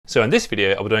So in this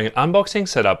video, I'll be doing an unboxing,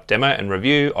 setup, demo, and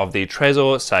review of the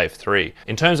Trezor Safe 3.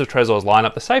 In terms of Trezor's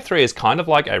lineup, the Safe 3 is kind of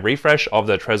like a refresh of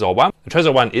the Trezor 1. The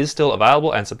Trezor 1 is still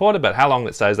available and supported, but how long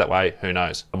it stays that way, who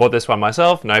knows. I bought this one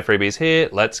myself, no freebies here,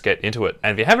 let's get into it.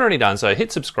 And if you haven't already done so,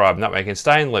 hit subscribe, and that way you can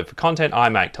stay in the loop for content I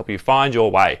make to help you find your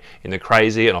way in the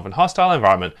crazy and often hostile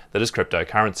environment that is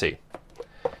cryptocurrency.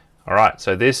 Alright,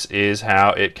 so this is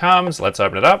how it comes. Let's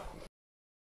open it up.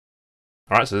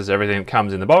 Alright, so this is everything that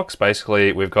comes in the box.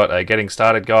 Basically, we've got a getting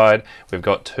started guide. We've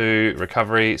got 2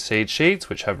 recovery seed sheets,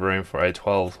 which have room for a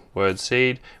 12-word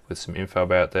seed with some info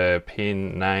about the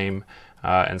PIN, name,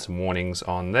 and some warnings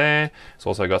on there. It's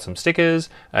also got some stickers,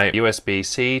 a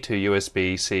USB-C to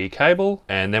USB-C cable,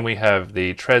 and then we have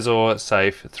the Trezor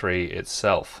Safe 3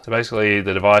 itself. So basically,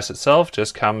 the device itself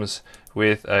just comes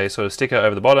with a sort of sticker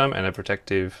over the bottom and a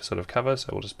protective sort of cover. So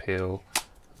we'll just peel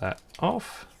that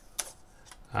off.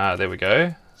 There we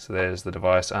go. So there's the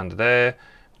device under there.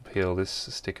 We'll peel this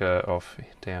sticker off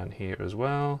down here as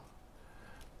well.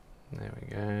 There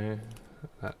we go.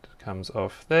 That comes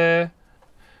off there.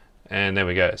 And there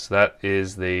we go. So that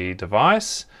is the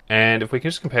device. And if we can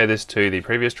just compare this to the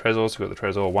previous Trezors, we've got the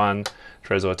Trezor 1,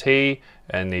 Trezor T,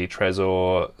 and the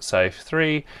Trezor Safe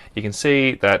 3, you can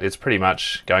see that it's pretty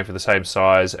much going for the same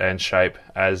size and shape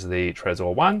as the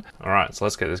Trezor 1. Alright, so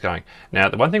let's get this going. Now,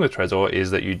 the one thing with Trezor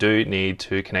is that you do need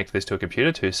to connect this to a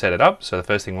computer to set it up. So the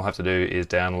first thing we'll have to do is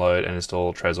download and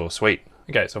install Trezor Suite.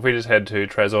 Okay, so if we just head to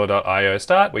trezor.io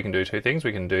start, we can do 2 things.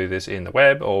 We can do this in the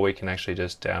web, or we can actually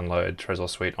just download Trezor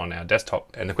Suite on our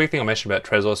desktop. And the quick thing I'll mention about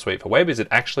Trezor Suite for web is it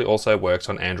actually also works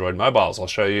on Android mobiles. I'll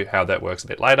show you how that works a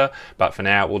bit later, but for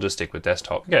now, we'll just stick with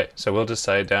desktop. Okay, so we'll just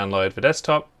say download for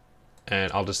desktop, and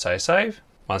I'll just say save.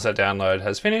 Once that download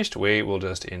has finished, we will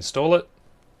just install it,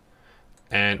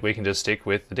 and we can just stick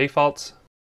with the defaults.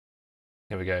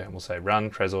 Here we go, and we'll say run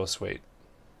Trezor Suite.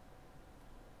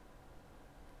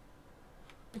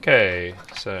 Okay,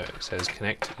 so it says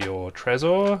connect your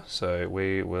Trezor, so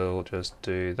we will just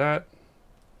do that.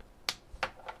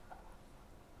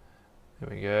 There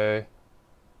we go.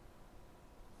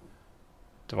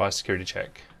 Device security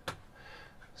check.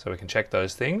 So we can check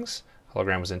those things.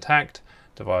 Hologram was intact,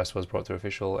 device was brought to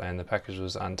official, and the package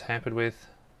was untampered with.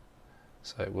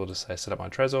 So we'll just say set up my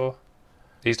Trezor.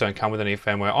 These don't come with any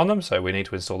firmware on them, so we need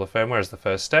to install the firmware as the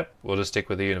first step. We'll just stick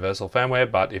with the universal firmware,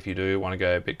 but if you do want to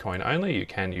go Bitcoin only, you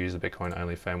can use the Bitcoin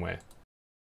only firmware.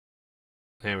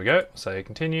 There we go, so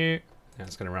continue. Now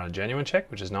it's going to run a genuine check,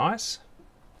 which is nice.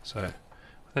 So,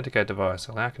 authenticate device,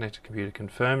 allow connected computer,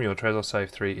 confirm your Trezor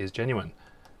Safe 3 is genuine.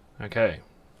 Okay.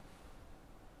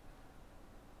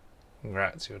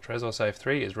 Congrats, your Trezor Safe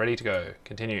 3 is ready to go.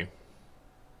 Continue.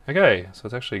 Okay, so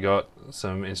it's actually got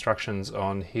some instructions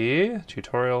on here,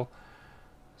 tutorial.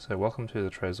 So welcome to the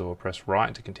Trezor, press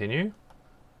right to continue.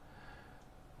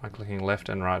 By clicking left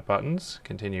and right buttons,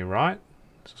 continue right.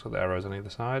 Just got the arrows on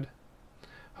either side.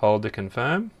 Hold to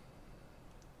confirm.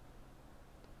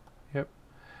 Yep.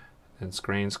 Then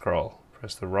screen scroll.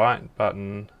 Press the right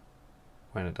button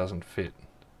when it doesn't fit.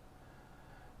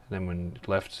 And then when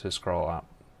left to scroll up.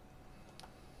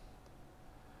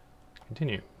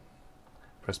 Continue.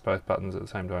 Press both buttons at the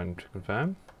same time to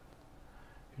confirm.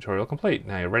 Tutorial complete.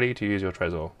 Now you're ready to use your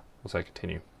Trezor. We'll say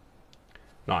continue.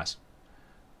 Nice.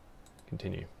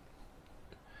 Continue.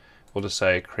 We'll just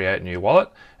say create new wallet.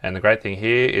 And the great thing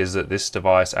here is that this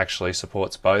device actually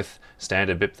supports both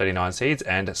standard BIP39 seeds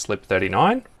and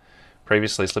SLIP39.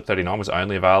 Previously, SLIP39 was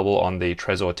only available on the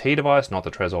Trezor T device, not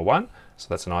the Trezor 1. So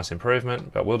that's a nice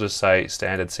improvement. But we'll just say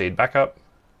standard seed backup.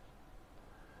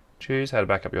 Choose how to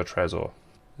back up your Trezor.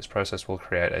 This process will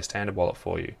create a standard wallet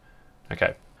for you.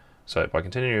 Okay, so by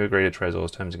continuing to agree to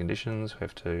Trezor's terms and conditions, we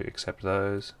have to accept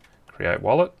those. Create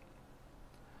wallet.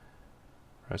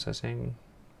 Processing.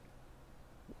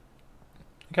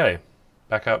 Okay,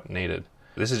 backup needed.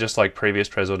 This is just like previous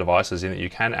Trezor devices in that you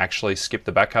can actually skip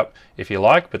the backup if you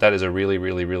like, but that is a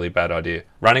really bad idea.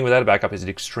 Running without a backup is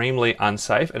extremely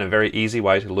unsafe and a very easy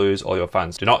way to lose all your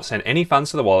funds. Do not send any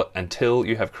funds to the wallet until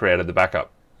you have created the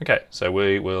backup. Okay, so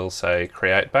we will say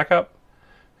create backup,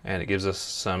 and it gives us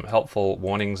some helpful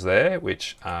warnings there,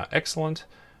 which are excellent,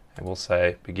 and we'll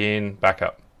say begin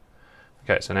backup.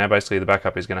 Okay, so now basically the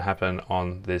backup is going to happen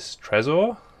on this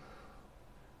Trezor.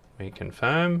 We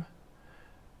confirm.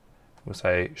 We'll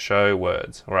say show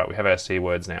words. All right, we have our C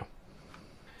words now.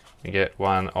 We get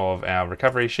one of our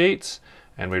recovery sheets,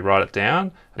 and we write it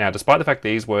down. Now, despite the fact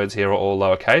these words here are all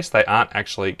lowercase, they aren't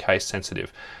actually case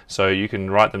sensitive. So you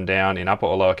can write them down in upper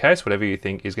or lowercase, whatever you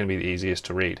think is going to be the easiest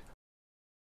to read.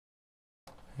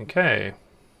 Okay.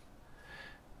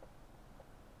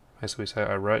 Basically say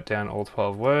I wrote down all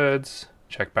 12 words,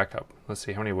 check backup. Let's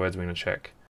see how many words we're going to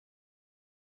check.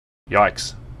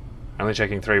 Yikes. Only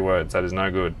checking 3 words, that is no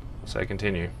good. So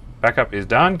continue. Backup is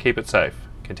done, keep it safe.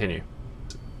 Continue.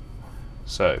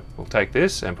 So we'll take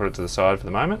this and put it to the side for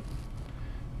the moment.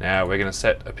 Now we're going to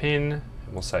set a pin,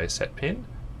 and we'll say set pin.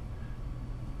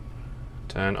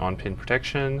 Turn on pin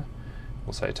protection,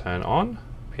 we'll say turn on.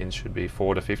 Pins should be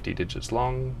 4 to 50 digits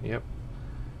long, yep.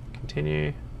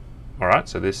 Continue. Alright,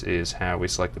 so this is how we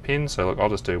select the pin. So look, I'll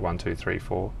just do 1, 2, 3,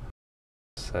 4.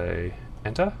 Say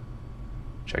enter,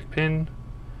 check pin,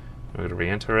 we're going to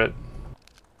re-enter it.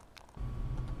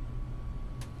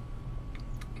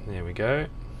 There we go.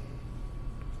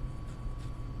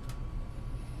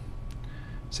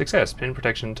 Success, pin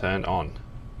protection turned on.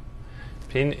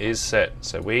 Pin is set,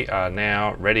 so we are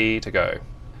now ready to go.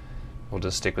 We'll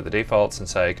just stick with the defaults and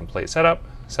say complete setup,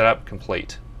 setup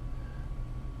complete.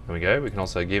 There we go, we can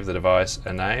also give the device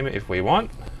a name if we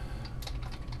want.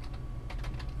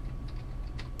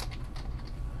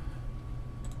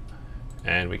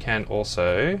 And we can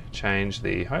also change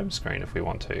the home screen if we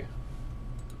want to.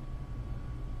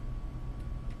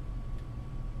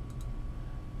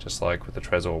 Just like with the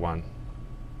Trezor one.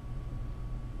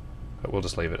 But we'll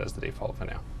just leave it as the default for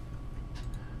now.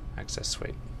 Access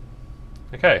suite.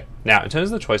 Okay, now in terms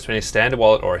of the choice between a standard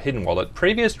wallet or a hidden wallet,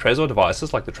 previous Trezor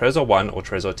devices like the Trezor 1 or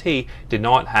Trezor T did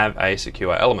not have a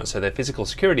secure element, so their physical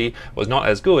security was not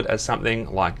as good as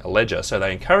something like a ledger. So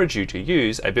they encourage you to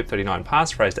use a BIP39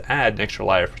 passphrase to add an extra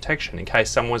layer of protection in case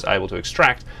someone was able to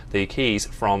extract the keys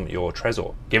from your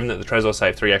Trezor. Given that the Trezor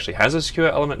Safe 3 actually has a secure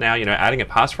element now, adding a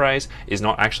passphrase is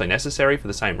not actually necessary for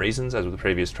the same reasons as with the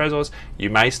previous Trezors. You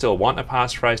may still want a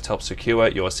passphrase to help secure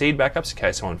your seed backups in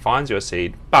case someone finds your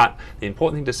seed, but the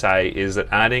important thing to say is that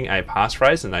adding a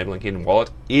passphrase enabling hidden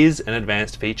wallet is an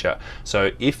advanced feature.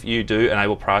 So if you do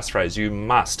enable passphrase, you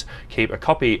must keep a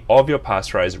copy of your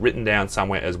passphrase written down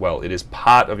somewhere as well. It is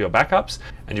part of your backups,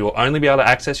 and you will only be able to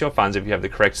access your funds if you have the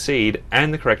correct seed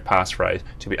and the correct passphrase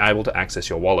to be able to access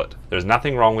your wallet. There's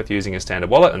nothing wrong with using a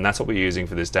standard wallet, and that's what we're using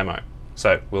for this demo.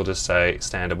 So we'll just say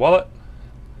standard wallet,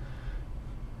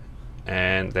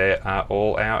 and there are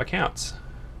all our accounts.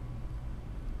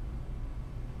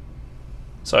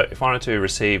 So if I wanted to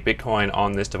receive Bitcoin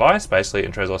on this device, basically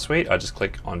in Trezor Suite, I just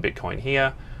click on Bitcoin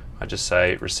here. I just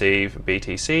say receive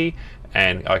BTC,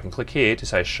 and I can click here to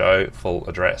say show full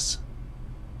address.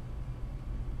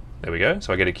 There we go.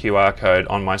 So I get a QR code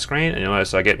on my screen, and you'll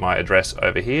notice I get my address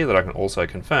over here that I can also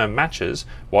confirm matches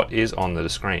what is on the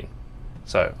screen.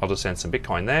 So I'll just send some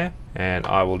Bitcoin there, and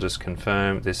I will just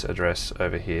confirm this address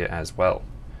over here as well.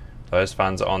 Those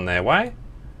funds are on their way.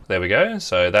 There we go,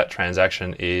 so that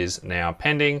transaction is now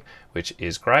pending, which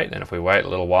is great, and if we wait a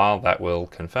little while that will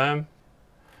confirm.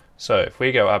 So if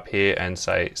we go up here and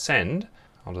say send,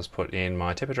 I'll just put in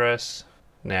my tip address.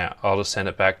 Now I'll just send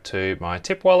it back to my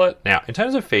tip wallet. Now in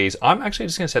terms of fees, I'm actually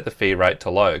just going to set the fee rate to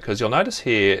low, because you'll notice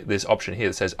here this option here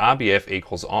that says RBF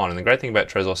equals on, and the great thing about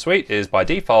Trezor Suite is by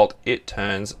default it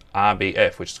turns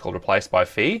RBF, which is called replace by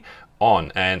fee,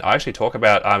 on, and I actually talk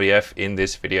about RBF in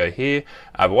this video here,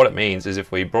 but what it means is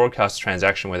if we broadcast a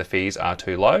transaction where the fees are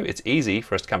too low, it's easy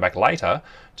for us to come back later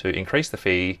to increase the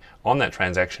fee on that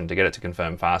transaction to get it to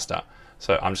confirm faster.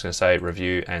 So I'm just going to say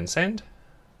review and send.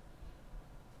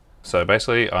 So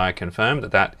basically I confirm that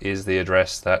that is the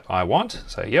address that I want,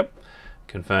 so yep,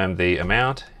 confirm the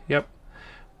amount, yep,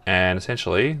 and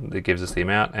essentially it gives us the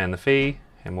amount and the fee,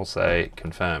 and we'll say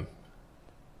confirm.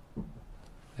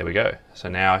 There we go. So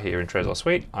now here in Trezor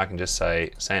Suite, I can just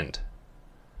say send.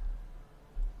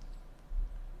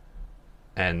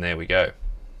 And there we go.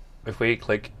 If we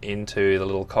click into the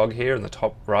little cog here in the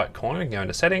top right corner, we can go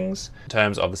into settings. In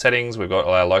terms of the settings, we've got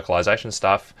all our localization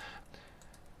stuff.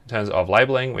 In terms of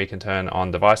labeling, we can turn on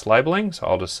device labeling. So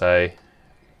I'll just say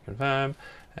confirm.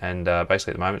 And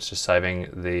basically at the moment, it's just saving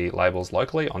the labels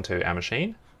locally onto our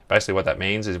machine. Basically what that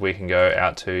means is we can go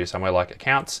out to somewhere like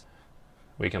accounts.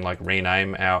 We can like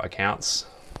rename our accounts,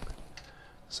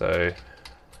 so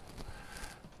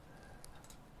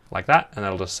like that, and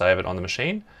that'll just save it on the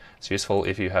machine. It's useful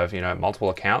if you have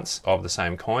multiple accounts of the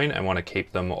same coin and want to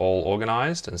keep them all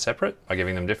organized and separate by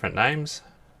giving them different names.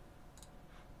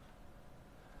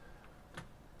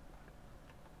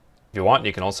 If you want,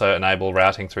 you can also enable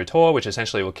routing through Tor, which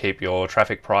essentially will keep your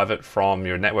traffic private from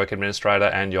your network administrator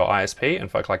and your ISP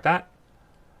and folk like that.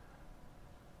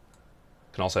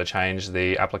 You can also change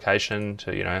the application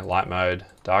to light mode,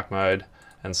 dark mode,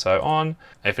 and so on.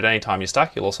 If at any time you're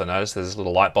stuck, you'll also notice there's a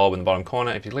little light bulb in the bottom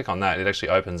corner. If you click on that, it actually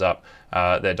opens up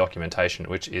their documentation,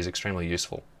 which is extremely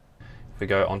useful. If we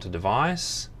go onto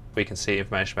device, we can see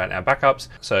information about our backups.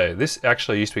 So this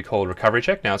actually used to be called recovery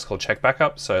check, now it's called check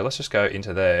backup. So let's just go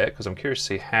into there, because I'm curious to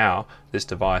see how this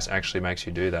device actually makes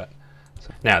you do that.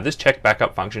 Now, this check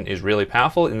backup function is really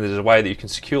powerful, and there's a way that you can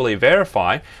securely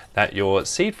verify that your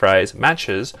seed phrase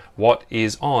matches what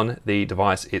is on the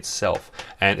device itself.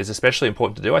 And it's especially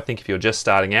important to do, I think, if you're just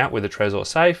starting out with a Trezor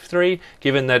Safe 3,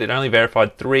 given that it only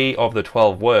verified 3 of the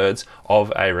 12 words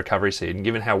of a recovery seed. And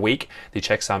given how weak the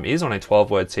checksum is on a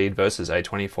 12-word seed versus a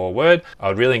 24-word, I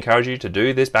would really encourage you to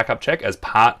do this backup check as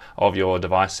part of your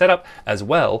device setup, as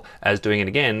well as doing it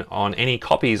again on any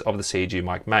copies of the seed you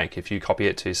might make. If you copy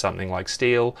it to something like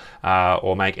Steel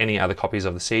or make any other copies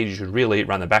of the seed, you should really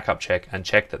run the backup check and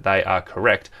check that they are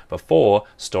correct before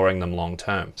storing them long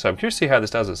term. So I'm curious to see how this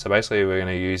does it. So basically we're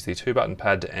going to use the 2-button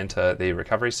pad to enter the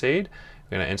recovery seed.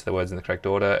 We're going to enter the words in the correct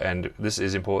order, and this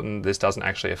is important. This doesn't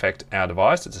actually affect our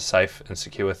device. It's a safe and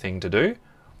secure thing to do.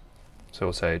 So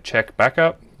we'll say check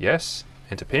backup, yes,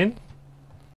 enter pin.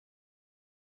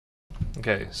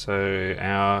 Okay, so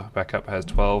our backup has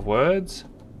 12 words.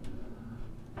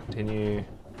 Continue.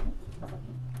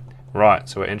 Right,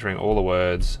 so we're entering all the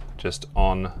words just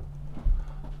on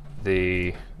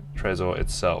the Trezor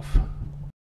itself.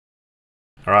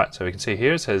 Alright, so we can see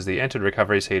here it says the entered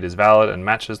recovery seed is valid and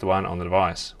matches the one on the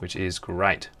device, which is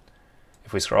great.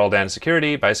 If we scroll down to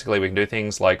security, basically we can do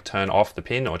things like turn off the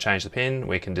pin or change the pin.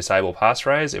 We can disable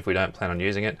passphrase if we don't plan on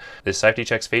using it. This safety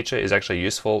checks feature is actually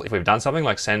useful if we've done something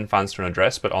like send funds to an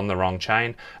address but on the wrong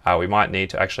chain. We might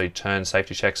need to actually turn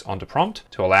safety checks onto prompt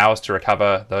to allow us to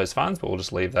recover those funds, but we'll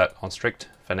just leave that on strict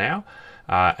for now.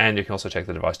 And you can also check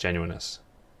the device genuineness.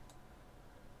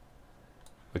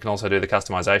 We can also do the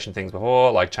customization things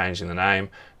before, like changing the name,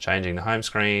 changing the home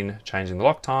screen, changing the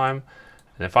lock time.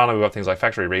 And then finally we've got things like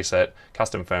factory reset,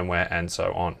 custom firmware, and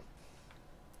so on.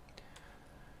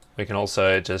 We can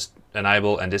also just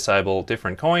enable and disable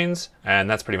different coins, and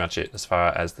that's pretty much it as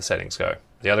far as the settings go.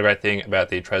 The other great thing about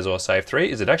the Trezor Safe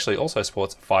 3 is it actually also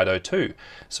supports FIDO2,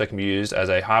 so it can be used as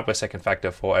a hardware second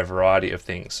factor for a variety of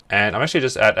things. And I'm actually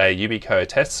just at a Ubico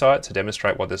test site to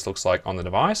demonstrate what this looks like on the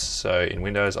device. So in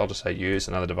Windows, I'll just say use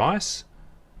another device,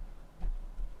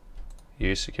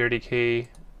 use security key,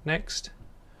 next.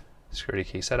 Security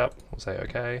key setup, we'll say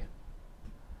OK,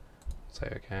 say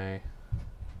OK.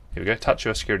 Here we go, touch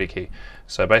your security key.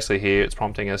 So basically here it's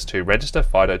prompting us to register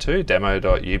FIDO2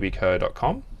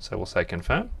 demo.ubico.com. So we'll say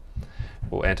confirm.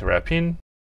 We'll enter our PIN.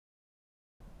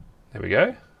 There we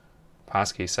go,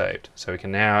 passkey saved. So we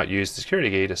can now use the security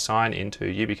key to sign into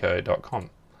ubico.com.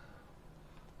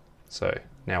 So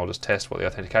now we'll just test what the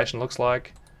authentication looks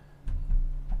like.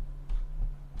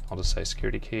 I'll just say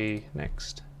security key,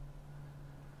 next.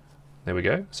 There we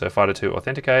go, so FIDO2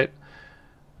 authenticate.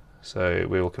 So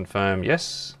we will confirm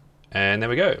yes, and there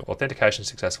we go, authentication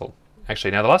successful. Actually,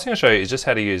 now the last thing I'll show you is just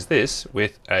how to use this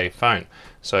with a phone.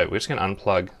 So we're just going to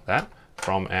unplug that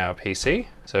from our PC.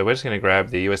 So we're just going to grab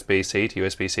the USB-C to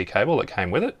USB-C cable that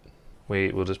came with it. We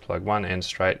will just plug one end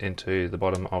straight into the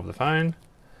bottom of the phone,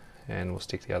 and we'll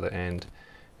stick the other end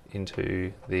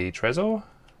into the Trezor.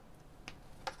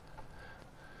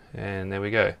 And there we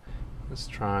go. Let's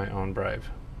try on Brave.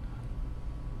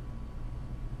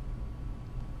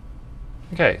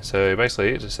 Okay, so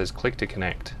basically it just says click to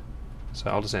connect. So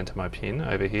I'll just enter my PIN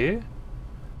over here.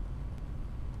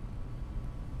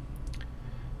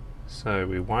 So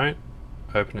we won't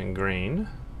open in green.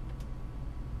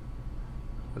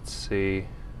 Let's see.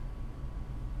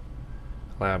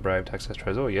 Allow Brave to access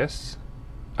Trezor, yes.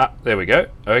 Ah, there we go.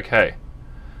 Okay,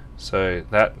 so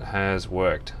that has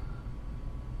worked.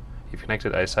 You've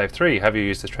connected a Safe 3. Have you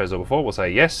used this Trezor before? We'll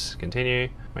say yes, continue.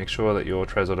 Make sure that your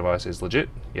Trezor device is legit,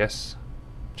 yes.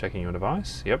 Checking your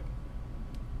device, yep.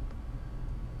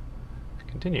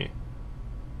 Continue.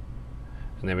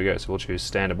 And there we go, so we'll choose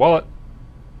standard wallet.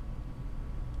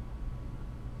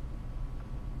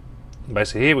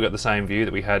 Basically here we've got the same view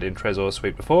that we had in Trezor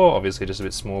Suite before, obviously just a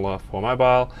bit smaller for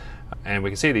mobile, and we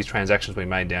can see these transactions we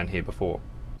made down here before.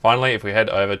 Finally, if we head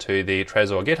over to the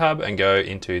Trezor GitHub and go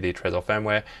into the Trezor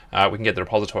firmware, we can get the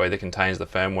repository that contains the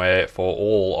firmware for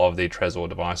all of the Trezor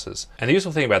devices. And the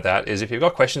useful thing about that is if you've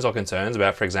got questions or concerns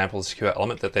about, for example, the secure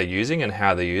element that they're using and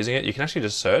how they're using it, you can actually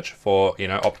just search for,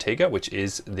 Optiga, which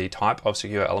is the type of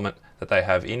secure element that they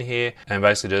have in here, and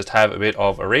basically just have a bit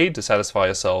of a read to satisfy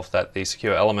yourself that the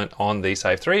secure element on the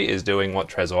Safe 3 is doing what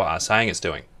Trezor are saying it's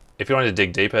doing. If you want to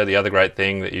dig deeper, the other great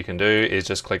thing that you can do is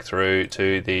just click through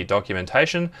to the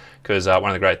documentation, because one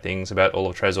of the great things about all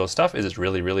of Trezor's stuff is it's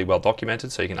really, really well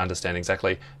documented, so you can understand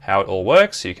exactly how it all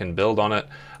works. You can build on it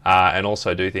and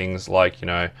also do things like,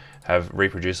 have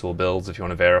reproducible builds if you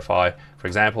want to verify, for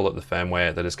example, that the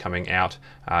firmware that is coming out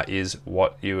is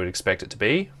what you would expect it to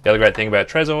be. The other great thing about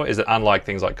Trezor is that unlike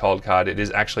things like Coldcard, it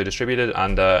is actually distributed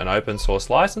under an open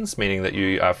source license, meaning that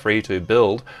you are free to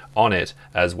build on it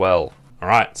as well.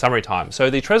 Alright, summary time.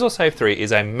 So the Trezor Safe 3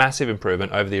 is a massive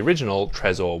improvement over the original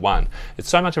Trezor 1. It's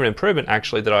so much of an improvement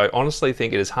actually that I honestly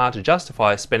think it is hard to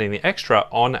justify spending the extra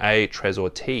on a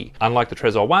Trezor T. Unlike the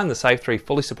Trezor 1, the Safe 3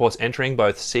 fully supports entering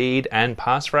both seed and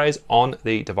passphrase on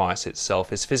the device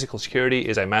itself. Its physical security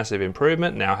is a massive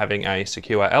improvement, now having a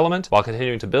secure element, while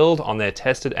continuing to build on their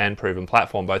tested and proven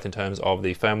platform, both in terms of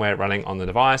the firmware running on the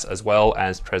device as well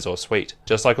as Trezor Suite.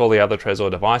 Just like all the other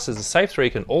Trezor devices, the Safe 3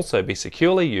 can also be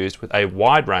securely used with a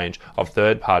wide range of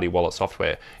third-party wallet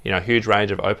software. You know, a huge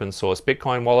range of open source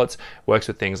Bitcoin wallets, works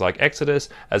with things like Exodus,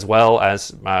 as well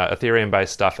as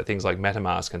Ethereum-based stuff for things like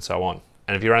MetaMask and so on.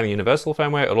 And if you're running universal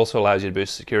firmware, it also allows you to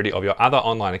boost security of your other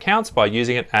online accounts by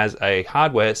using it as a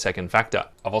hardware second factor.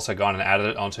 I've also gone and added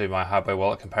it onto my hardware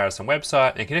wallet comparison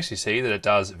website, and you can actually see that it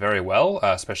does very well,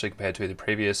 especially compared to the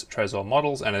previous Trezor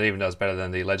models, and it even does better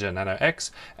than the Ledger Nano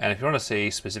X. And if you want to see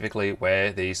specifically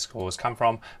where these scores come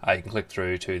from, you can click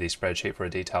through to the spreadsheet for a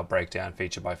detailed breakdown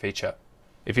feature by feature.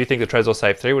 If you think the Trezor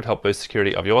Safe 3 would help boost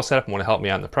security of your setup and want to help me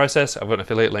out in the process, I've got an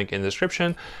affiliate link in the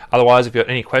description. Otherwise, if you've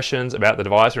got any questions about the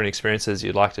device or any experiences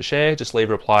you'd like to share, just leave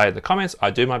a reply in the comments.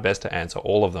 I do my best to answer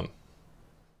all of them.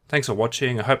 Thanks for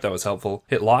watching. I hope that was helpful.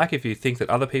 Hit like if you think that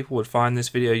other people would find this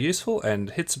video useful, and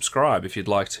hit subscribe if you'd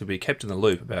like to be kept in the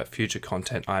loop about future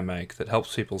content I make that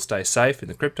helps people stay safe in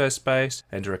the crypto space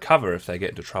and to recover if they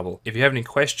get into trouble. If you have any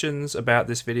questions about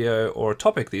this video or a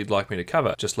topic that you'd like me to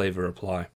cover, just leave a reply.